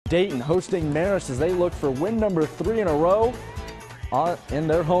Dayton hosting Marist as they look for win number 3 in a row in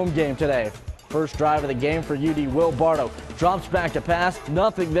their home game today. First drive of the game for UD, Will Bardo drops back to pass,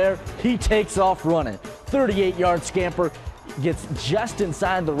 nothing there. He takes off running. 38-yard scamper, gets just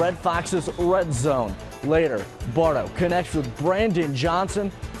inside the Red Foxes' red zone. Later, Bardo connects with Brandon Johnson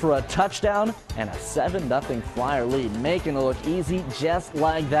for a touchdown and a 7-0 Flyer lead, making it look easy just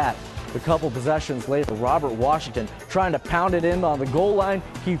like that. A couple possessions later, Robert Washington trying to pound it in on the goal line.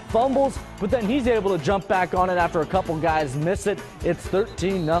 He fumbles, but then he's able to jump back on it after a couple guys miss it. It's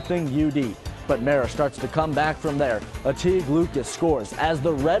 13-0 UD. But Marist starts to come back from there. Ateague Lucas scores as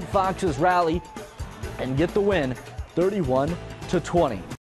the Red Foxes rally and get the win 31-20.